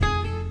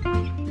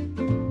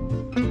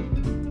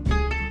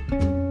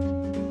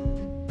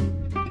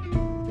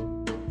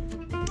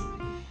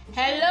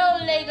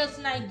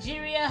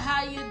Nigeria.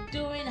 How you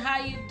doing? How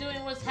you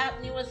doing? What's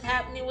happening? What's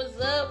happening? What's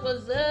up?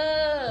 What's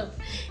up?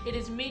 It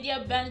is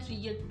Media Bands with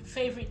your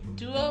favorite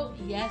duo.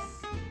 Yes,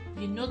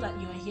 you know that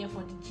you are here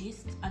for the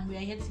gist, and we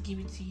are here to give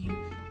it to you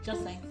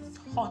just like it's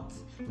hot.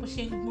 Is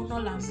it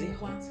hot? Is it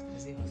hot?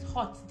 It's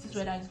hot. This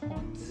weather is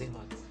hot. Is it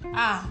hot?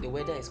 Ah, The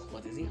weather is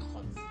hot. Is it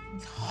hot?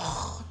 it's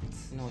hot.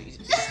 No,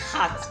 it's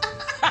hot.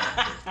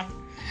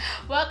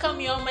 Welcome,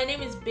 y'all. My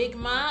name is Big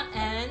Ma,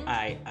 and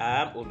I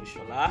am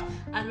Olushola.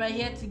 we're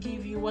here to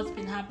give you what's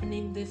been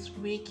happening this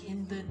week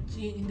in the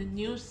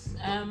news.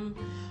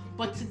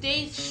 But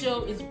today's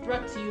show is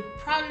brought to you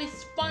proudly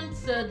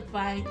sponsored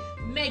by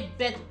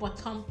Megbet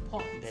Bottom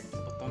Pot. That's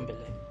bottom belly.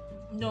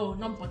 No,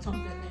 not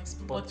bottom belly.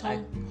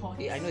 Bottom pot.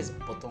 I know it's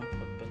bottom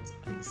pot,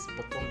 but it's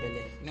bottom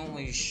belly. You know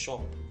when you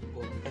shop, you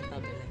go enter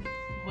belly.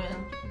 Well,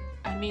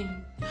 I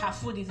mean, her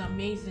food is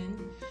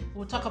amazing.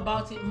 We'll talk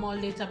about it more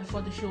later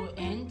before the show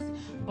ends.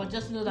 But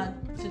just know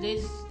that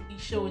today's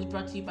show is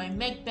brought to you by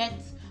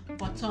Megbet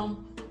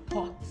Bottom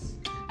Pot.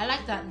 I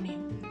like that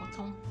name,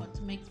 Bottom Pot.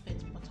 Megbet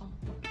Bottom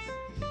Pot.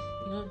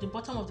 You know, the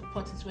bottom of the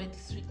pot is where the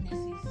sweetness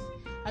is.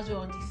 That's where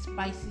all the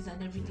spices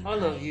and everything.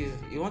 All of you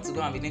want to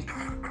go and be doing.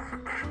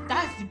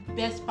 That's the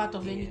best part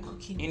of any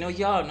cooking. You know,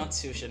 y'all are not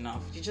touche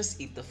enough. You just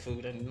eat the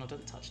food and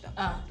don't touch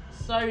that.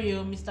 Sorry,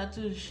 Mr.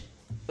 Touche.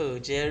 Oh,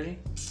 Jerry.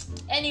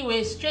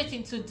 Anyway, straight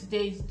into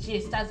today's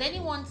gist. Has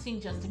anyone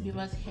seen Justin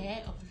Bieber's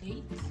hair of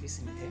late? Have you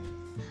seen it here?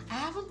 I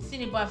haven't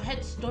seen it, but I've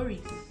heard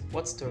stories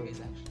What story is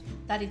actually?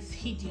 that it's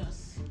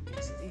hideous.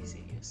 Yes, it is.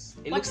 Yes.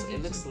 It What looks. did It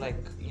you looks like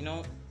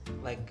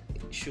like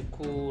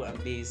shuku and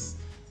this.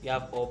 You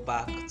have all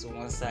back to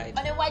one side.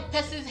 On a white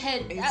person's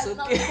head, It's that's okay.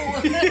 not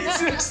cool.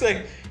 It looks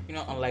like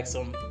unlike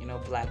some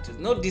black dudes.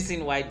 No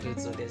dissing white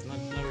dudes, so there's no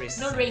racism.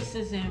 No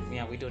racism.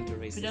 Yeah, we don't do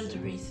racism. We don't do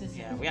racism.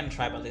 Yeah, we aren't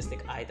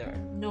tribalistic either.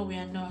 No, we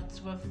are not.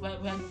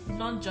 We're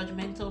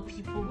non-judgmental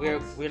people.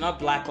 We're not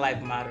Black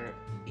Lives Matter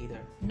either.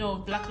 No,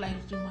 Black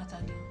lives do matter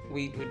though.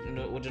 We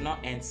do not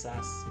end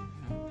SARS.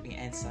 We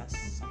end SARS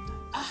sometimes.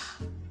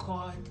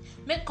 God,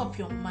 make up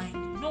your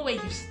mind. Know where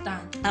you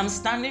stand. I'm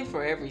standing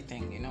for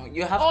everything.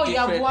 You have. Oh,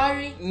 different... you're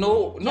worried.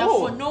 No. You're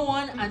for no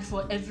one and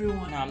for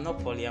everyone. No, I'm not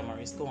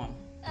polyamorous. Go on.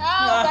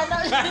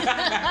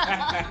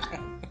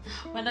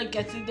 We're not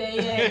getting there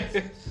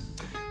yet.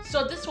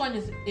 So this one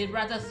is a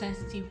rather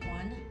sensitive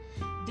one.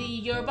 The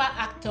Yoruba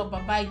actor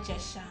Baba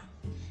Ijesha,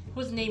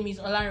 whose name is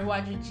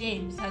Olanrewaju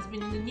James, has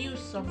been in the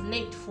news of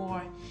late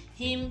for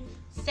him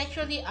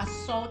sexually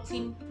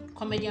assaulting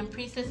comedian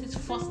Princess's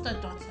foster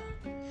daughter.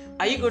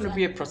 Are you going to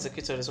be a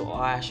prosecutor or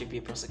I should be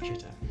a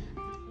prosecutor?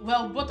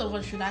 Well, both of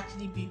us should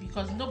actually be,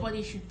 because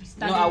nobody should be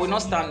standing. No, I will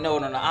not stand. No.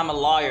 I'm a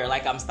lawyer.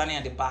 Like, I'm standing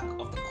at the back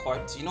of the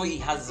court. He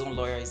has his own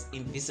lawyer. He's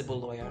invisible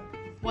lawyer.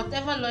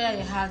 Whatever lawyer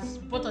he has,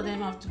 both of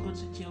them have to go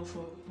to jail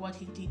for what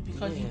he did,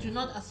 because you do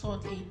not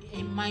assault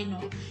a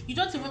minor. You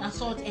don't even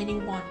assault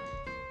anyone.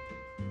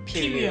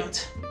 Period.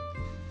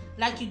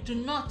 Like, you do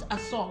not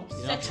assault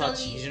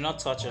sexually. You do not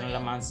touch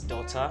another man's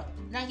daughter.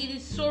 Like, it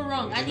is so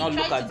wrong. You And do not he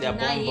look tried at to their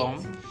deny bum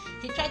it. bum.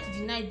 He tried to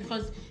deny it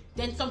because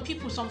then some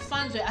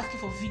fans were asking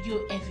for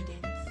video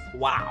evidence.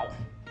 Wow.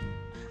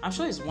 I'm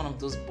sure he's one of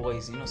those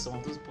boys. Some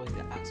of those boys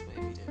that ask for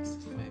evidence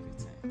for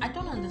everything. I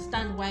don't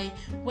understand why,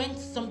 when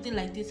something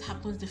like this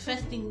happens, the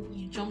first thing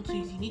you jump to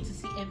is you need to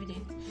see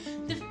evidence.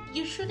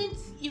 You shouldn't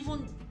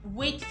even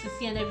wait to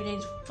see an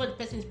evidence before the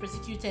person is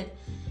prosecuted,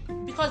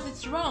 because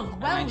it's wrong.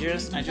 Why would you do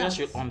Nigerians that?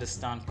 should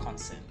understand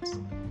consent.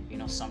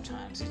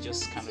 Sometimes it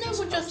just kind of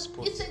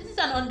it's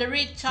an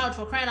underage child,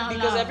 for crying out loud.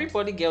 Because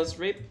everybody gets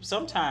raped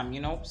sometime.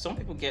 Some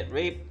people get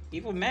raped,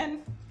 even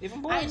men,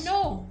 even boys. I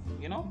know.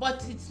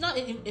 But it's not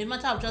a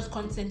matter of just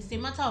consent. It's a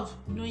matter of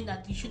knowing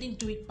that you shouldn't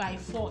do it by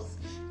force.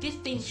 These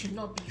things should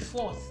not be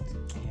forced.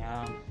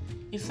 Yeah.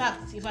 In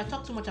fact, if I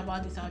talk too much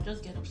about this, I'll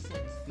just get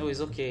upset. No, it's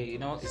okay.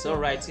 It's all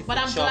right. But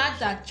I'm glad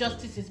that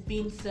justice is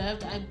being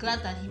served. I'm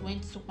glad that he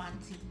went to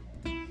panty.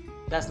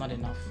 That's not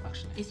enough,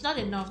 actually. It's not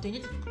enough. They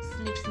need to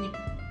snip,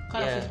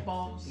 cut off his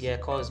balls. Yeah,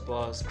 cut his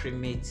balls,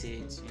 cremate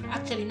it.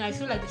 Actually, no, I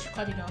feel like they should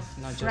cut it off.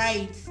 No, fry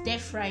it, stir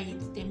fry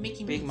it. They make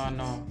him Big eat man, it.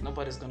 no.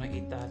 Nobody's gonna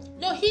eat that.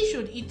 No, he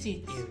should eat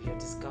it. You're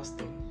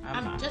disgusting.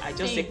 I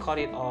just say cut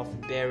it off,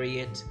 bury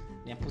it,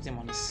 then put him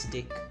on a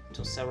stick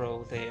to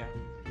settle there.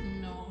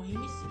 No, he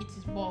needs to eat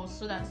his balls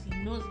so that he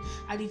knows.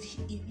 At least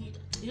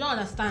you don't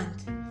understand.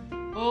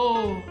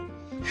 Oh,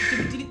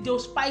 they'll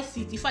spice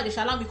it. In fact, they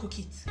shall allow me cook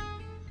it.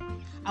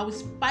 I will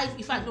spice.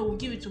 In fact, no, we'll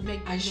give it to Meg.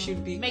 I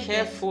should be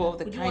careful of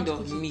the kind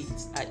of meat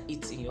I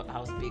eat in your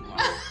house, Big man.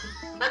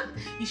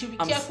 You should be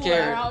I'm careful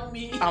scared. around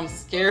me. I'm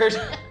scared.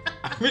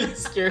 I'm really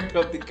scared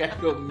of the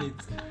kind of meat.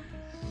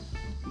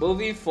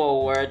 Moving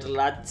forward,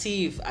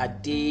 Lateef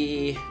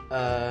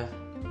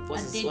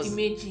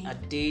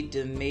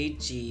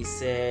Adedemeji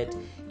said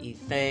he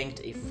thanked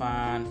a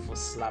fan for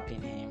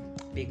slapping him.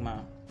 Big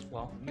man,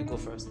 well, you go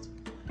first.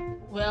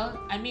 Well,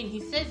 I mean, he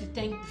says he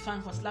thanked the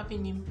fan for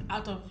slapping him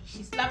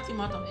she slapped him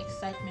out of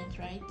excitement,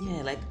 right?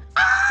 Yeah, like,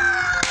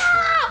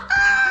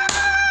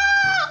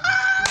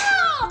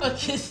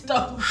 okay,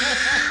 stop.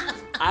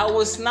 I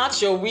will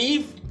snatch your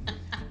weave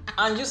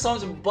and use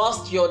something to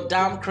bust your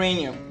damn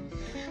cranium.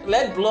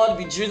 Let blood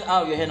be dripping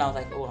out of your head. And I was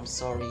like, oh, I'm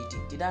sorry.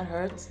 Did that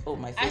hurt? Oh,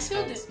 my face I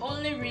feel hurts. the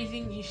only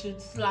reason you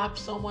should slap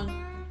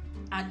someone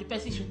and the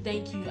person should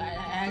thank you,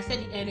 I said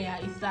it earlier,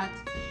 is that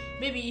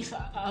maybe if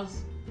I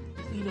was,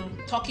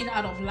 talking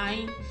out of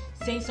line,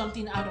 saying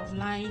something out of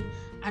line,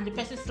 and the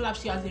person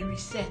slaps you as a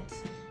reset,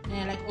 and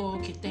you're like, oh,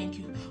 okay, thank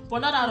you. But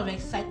not out of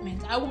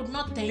excitement. I would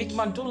not thank Big you.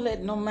 man, don't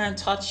let no man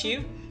touch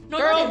you. No,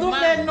 Girl, not a don't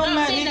man. let no I'm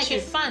man saying hit like you.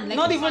 a fan, like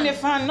Not a even fan. a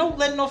fan. Don't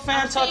let no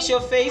fan touch your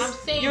face. I'm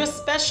saying- You're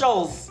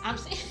specials. I'm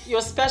saying,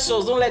 You're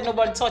specials. Don't let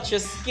nobody touch your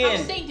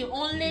skin. I'm saying the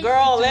only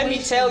Girl, let me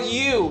situation- tell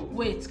you.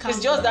 Wait, calm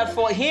It's just down. that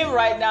for him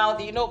right now,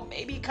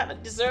 maybe kind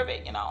of deserve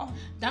it,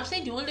 I'm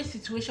saying the only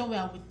situation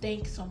where I would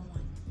thank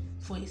someone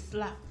for a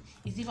slap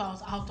is if I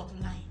was out of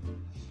line.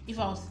 If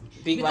I was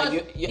Big man,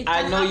 because it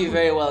I can know you happen.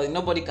 very well.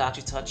 Nobody can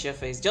actually touch your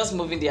face. Just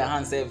moving their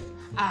hands.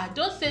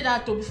 Don't say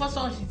that though. Before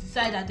someone should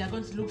decide that they're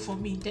going to look for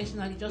me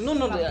intentionally. Just No,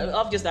 slap me.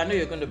 obviously, I know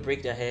you're going to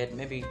break their head.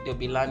 Maybe they'll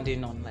be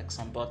landing on like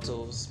some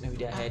bottles. Maybe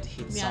their head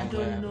hit Me, I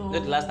somewhere. don't know.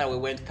 The last time we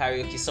went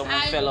karaoke, someone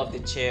fell off the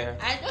chair.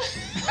 I don't.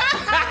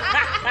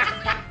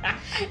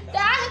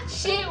 That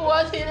shit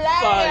was Fun.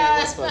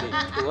 hilarious.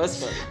 It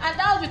was funny. And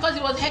that was because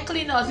he was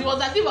heckling us. It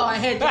was as if our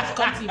head just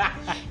cut him.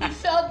 He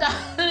fell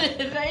down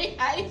a very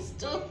high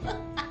stool.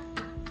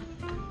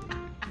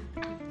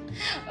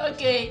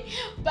 Okay,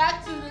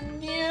 back to the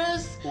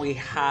news. We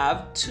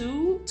have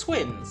two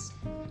twins.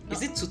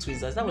 Is it two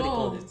twins? Is that what they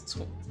call No. it?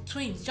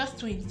 Twins, just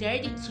twins. They're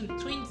already two.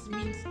 Twins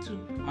means two.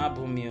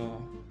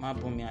 Mabumio.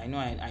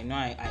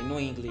 I know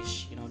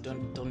English.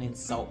 Don't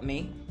insult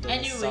me. Don't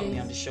insult me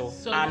on the show.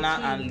 So Anna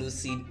the and twins.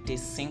 Lucy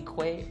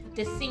Desinque.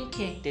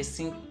 Desinque.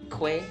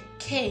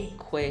 K.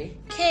 Que.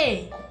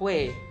 K.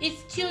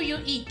 It's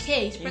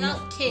Q-U-E-K. It's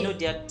pronounced K.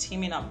 They're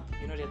teaming up.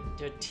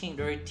 They're a team.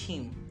 They're a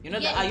team. Yeah,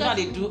 how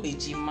they do a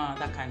jima,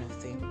 that kind of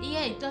thing.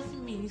 Yeah, it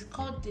doesn't mean it's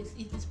called this.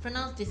 It's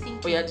pronounced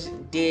Desinque. Oh yeah,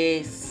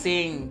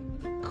 Desinque.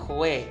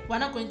 We're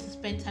not going to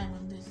spend time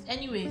on this.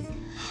 Anyways,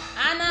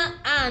 Anna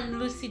and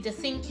Lucy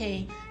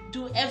Desinque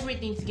do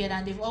everything together,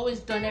 and they've always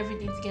done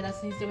everything together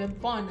since they were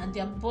born, and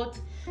they're both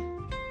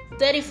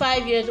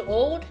 35 years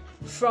old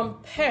from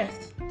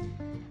Perth.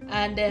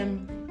 And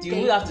Do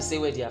you have to say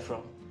where they are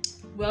from?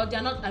 well,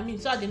 they're not. I mean,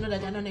 so they know that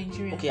they're not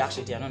Nigerian. Okay,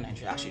 actually, they are not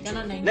Nigerian. Actually, They're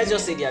not true. Nigerian. Let's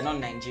just say they are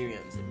not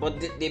Nigerians, but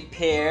they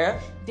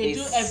pair. They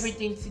do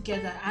everything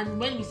together, and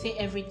when we say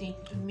everything,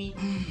 we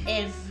mean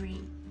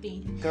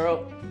everything.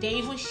 Girl, They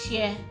even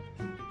share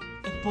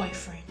a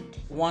boyfriend.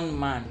 one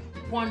man.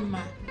 One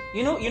man.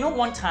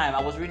 One time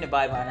I was reading the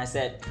Bible and I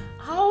said,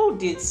 how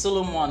did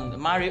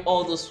Solomon marry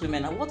all those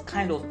women, and what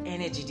kind of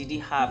energy did he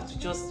have to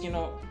just,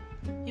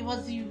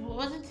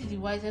 Wasn't he the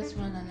wisest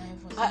man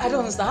alive? I don't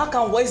understand. How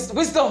can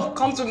wisdom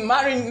come to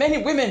marrying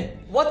many women?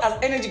 What has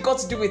energy got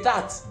to do with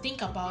that?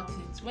 Think about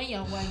it. When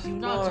you're wise, you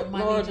know how to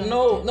Lord, manage.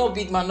 no,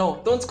 big man,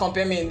 no. Don't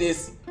compare me in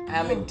this. I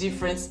am a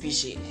different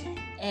species.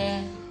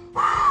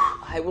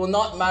 I will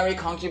not marry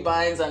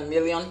concubines and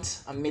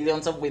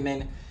millions of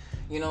women.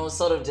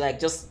 Sort of like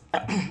just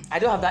I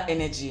don't have that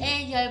energy.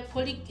 You're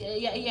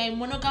a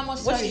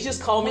monogamous. What did you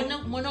just call me?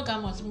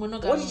 Monogamous.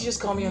 What did you just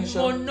call me on the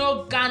show?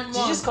 Monogamous.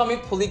 Did you just call me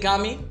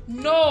polygamy?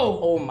 No.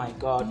 Oh my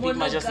god, Big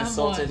man just Monogamous.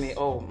 insulted me.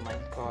 Oh my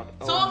god.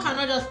 Someone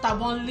cannot just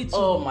stab on little.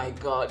 Oh my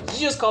god. Did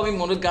you just call me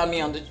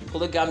polygamy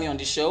on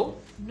the show?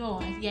 No,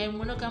 you're a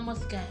monogamous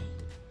guy.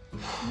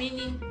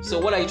 Meaning. So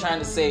what are you trying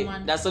to say?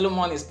 One. That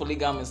Solomon is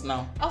polygamous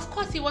now? Of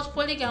course, he was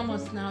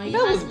polygamous now.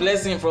 That was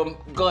blessing from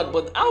God,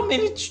 but how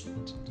many?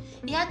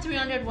 He had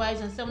 300 wives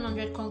and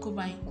 700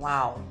 concubines.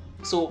 Wow.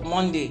 So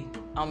Monday,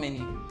 how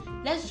many?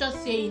 Let's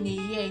just say in a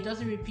year, it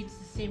doesn't repeat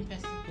the same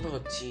person.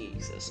 Lord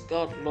Jesus,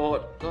 God,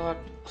 Lord, God.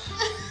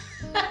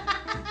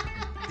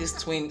 This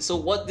twin. So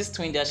what? This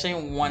twin, they're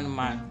sharing one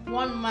man.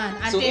 One man,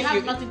 and So they if have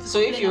you, nothing to so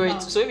if complain you're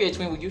about. so if you're a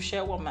twin, would you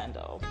share one man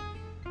though?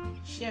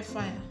 Share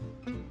fire.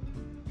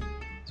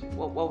 So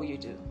what would you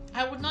do?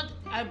 I would not.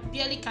 I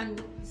barely can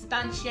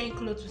stand sharing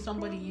clothes with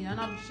somebody, and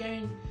I'm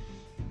sharing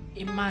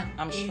a man.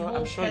 I'm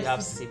sure you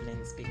have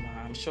siblings, big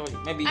man. I'm sure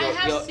maybe I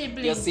have your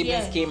siblings, siblings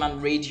yes. came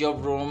and raided your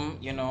room,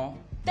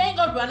 Thank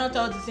God we're not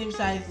all the same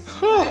size.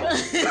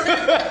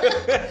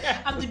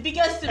 I'm the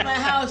biggest in my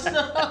house.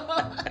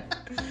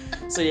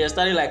 So you're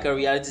starting like a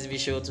reality TV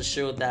show to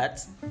show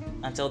that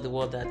and tell the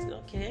world that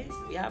okay,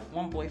 we have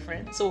one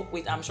boyfriend. So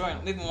wait, I'm sure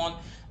maybe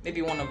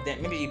one of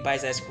them, maybe he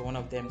buys ice cream for one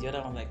of them. The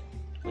other one like,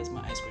 where's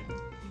my ice cream?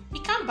 He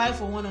can't buy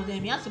for one of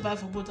them. He has to buy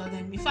for both of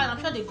them. In fact, I'm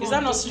sure they go. Is that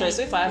on not dates. stress?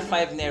 So if I have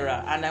 5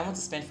 naira and I want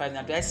to spend 5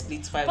 naira, do I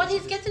split 5? But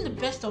he's getting the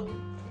best of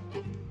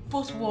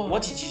both worlds.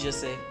 What did you just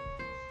say?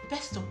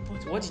 Best of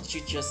both. What did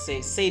you just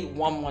say? Say it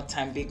one more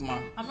time, big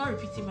man. I'm not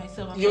repeating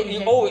myself. You heard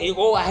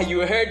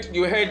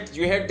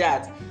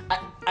that.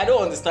 I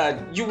don't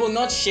understand. You will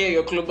not share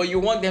your clothes, but you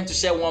want them to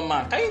share one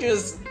man. Can you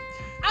just?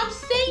 I'm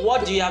saying.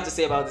 What do you have to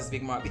say about this,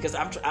 big man? Because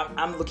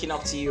I'm looking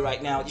up to you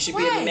right now. You should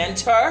be Why? a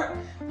mentor,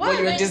 Why but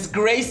you're am I-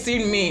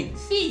 disgracing me.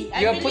 See,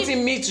 You're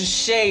putting me to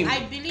shame. I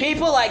believe-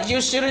 People like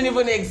you shouldn't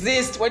even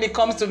exist when it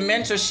comes to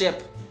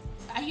mentorship.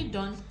 Are you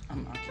done?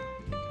 Okay.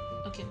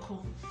 Okay,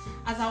 cool.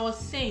 as I was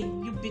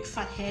saying, you big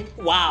fat head,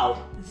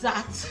 Wow.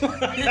 that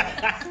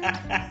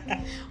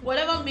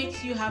whatever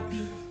makes you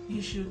happy,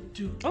 you should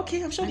do.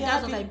 Okay, I'm sure And they're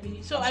that's happy. what I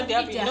believe. So I'm I sure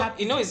believe they're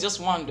happy. You know, it's just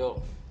one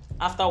though.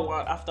 After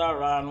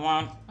round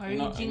one,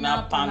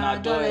 Original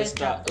Panadol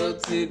extra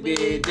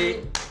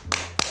OTBD.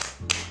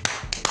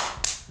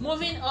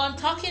 Moving on,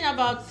 talking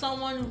about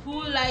someone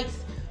who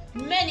likes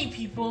many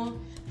people,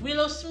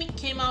 Willow Smith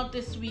came out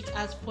this week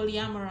as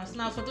polyamorous.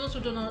 Now, for those who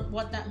don't know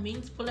what that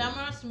means,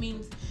 polyamorous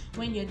means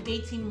when you're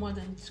dating more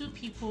than 2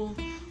 people,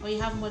 or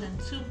you have more than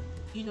 2,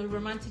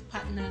 romantic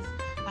partners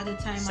at a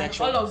time.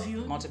 Sexual, and all of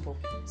you, multiple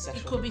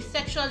sexual. it could be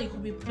sexual, it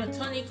could be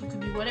platonic, it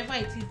could be whatever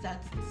it is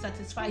that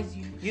satisfies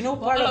you. You know,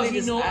 but part all of of it you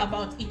is know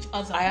about each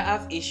other. I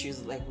have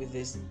issues like with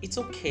this. It's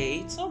okay,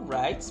 it's all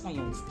right when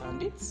you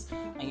understand it.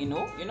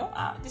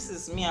 And this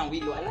is me and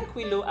Willow. I like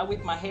Willow. I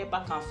whip my hair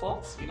back and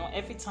forth.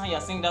 Every time you're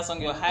singing that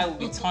song, your hair will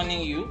be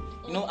turning you.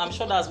 I'm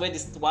sure that's where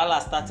this wala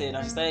started,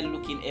 and she started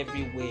looking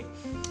everywhere.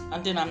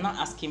 And then I'm not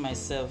asking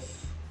myself,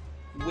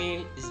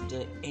 where is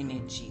the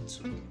energy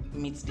to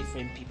meet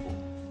different people?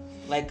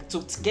 Like to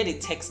get a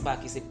text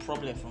back is a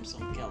problem from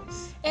some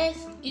girls. Yes,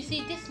 you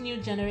see, this new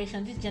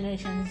generation, this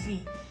Generation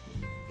Z,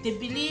 they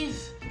believe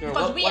Girl,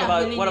 because we are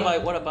millennials.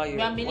 what about We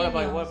are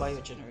millennials. what about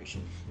your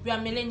generation? We are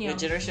millennials. Your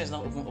generation is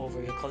not even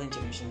over. You're calling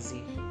Generation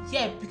Z.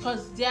 Yeah,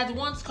 because they are the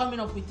ones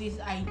coming up with these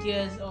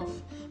ideas of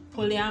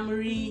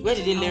polyamory. Where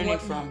did they and learn it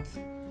whatnot.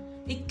 from?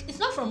 It's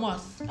not from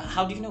us.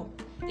 How do you know?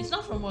 It's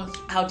not from us.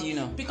 How do you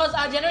know? Because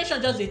our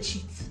generation just a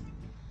cheat.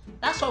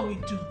 That's what we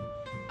do.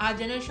 Our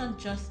generation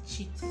just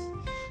cheats.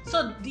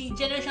 So the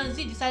Generation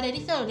Z decided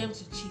instead of them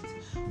to cheat,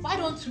 why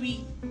don't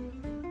we,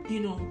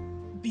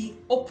 be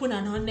open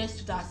and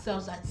honest with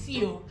ourselves that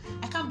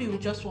I can't be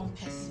with just one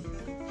person.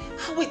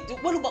 Wait,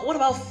 what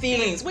about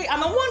feelings? Wait,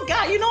 I'm a one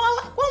guy, I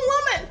like one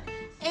woman.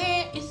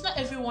 It's not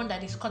everyone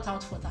that is cut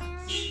out for that.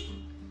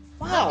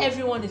 Wow. Not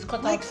everyone is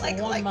cut out for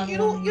one man.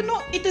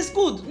 It is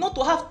good not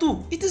to have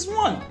 2. It is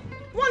one.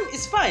 One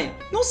is fine.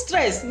 No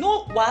stress,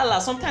 no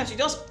wahala. Sometimes you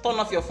just turn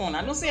off your phone.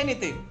 I don't say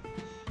anything.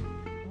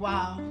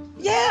 Wow.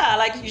 Yeah,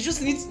 like you just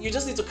need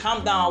to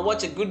calm down and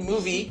watch a good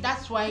movie.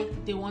 That's why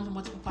they want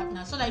multiple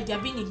partners. So that if they're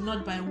being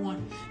ignored by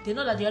one, they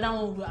know that the other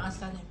one will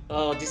answer them.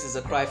 Oh, this is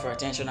a cry for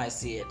attention. I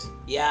see it.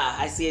 Yeah,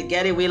 I see it.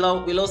 Get it,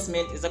 Willow. Willow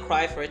Smith is a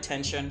cry for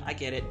attention. I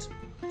get it.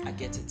 I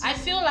get it. I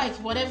feel like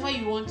whatever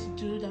you want to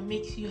do that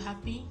makes you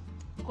happy,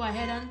 go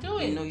ahead and do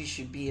it. You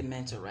should be a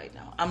mentor right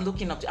now. I'm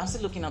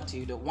still looking up to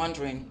you though,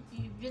 wondering.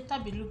 You better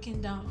be looking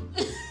down.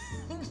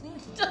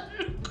 Don't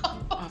look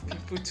up. I've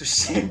been put to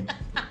shame.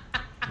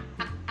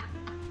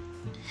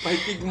 My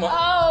big mom.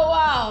 Oh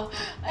wow.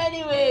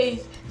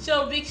 Anyways,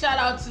 so big shout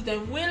out to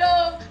them,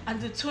 Willow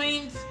and the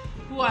twins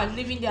who are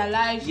living their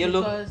lives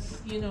because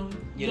YOLO.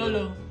 You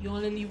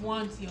only live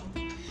once, yo.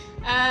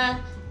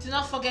 Do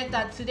not forget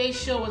that today's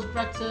show was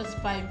brought to us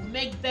by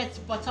Megbet's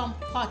Bottom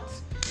Pot,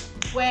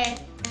 where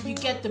you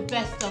get the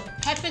best of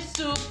pepper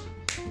soup,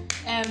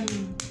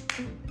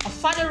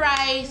 fada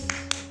rice,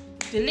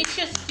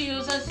 delicious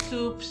stews and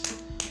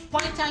soups,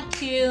 point and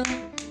kill,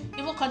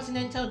 even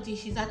continental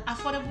dishes at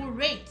affordable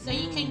rates. So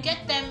you can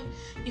get them,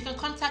 you can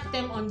contact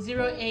them on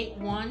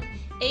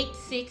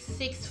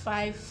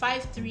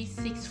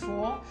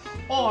 081-8665-5364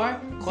 or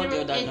call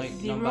the other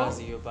numbers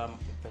in your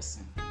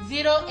person.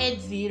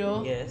 080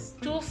 yes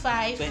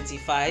 25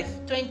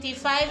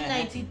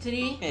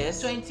 93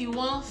 yes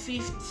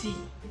 2150.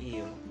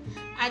 Ew.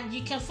 And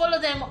you can follow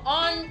them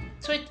on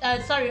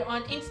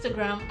on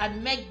Instagram at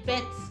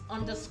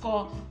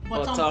megbets_bottom.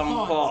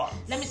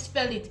 Let me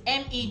spell it: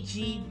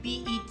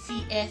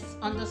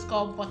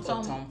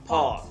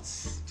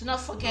 MEGBETS_bottom. Do not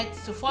forget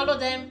to follow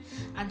them,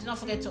 and do not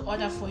forget to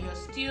order for your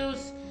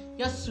stews,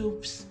 your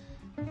soups.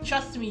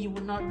 Trust me, you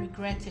will not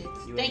regret it.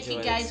 Thank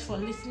you guys for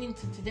listening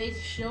to today's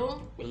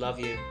show. We love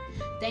you.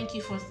 Thank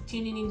you for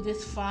tuning in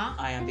this far.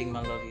 I am Big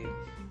Man Love You.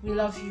 We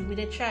love you. We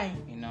did try.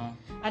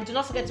 And do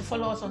not forget to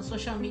follow us on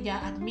social media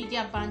at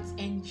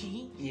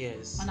MediaBandsNG.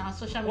 Yes. On our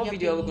social media. What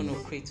video are we going to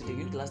create today?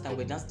 The last time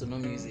we danced to no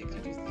music.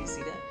 Did you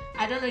see that?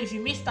 I don't know. If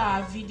you missed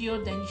our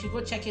video, then you should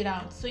go check it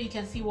out so you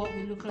can see what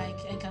we look like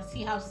and can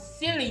see how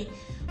silly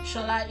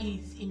Shola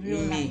is in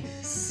real life.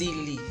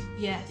 Silly.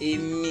 Yes.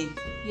 Amy.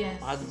 Yes.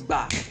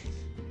 Agba.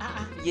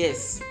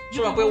 Yes.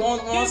 You heard him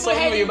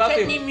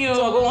threatening me. You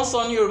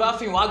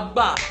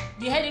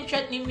heard him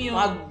threatening me.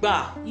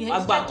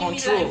 Agba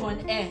control. Live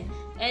on air.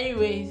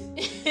 Anyways,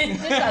 this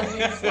has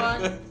been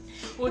fun.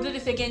 We'll do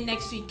this again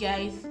next week,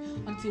 guys.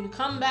 Until we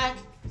come back,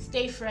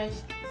 stay fresh,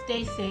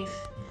 stay safe,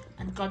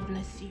 and God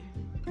bless you.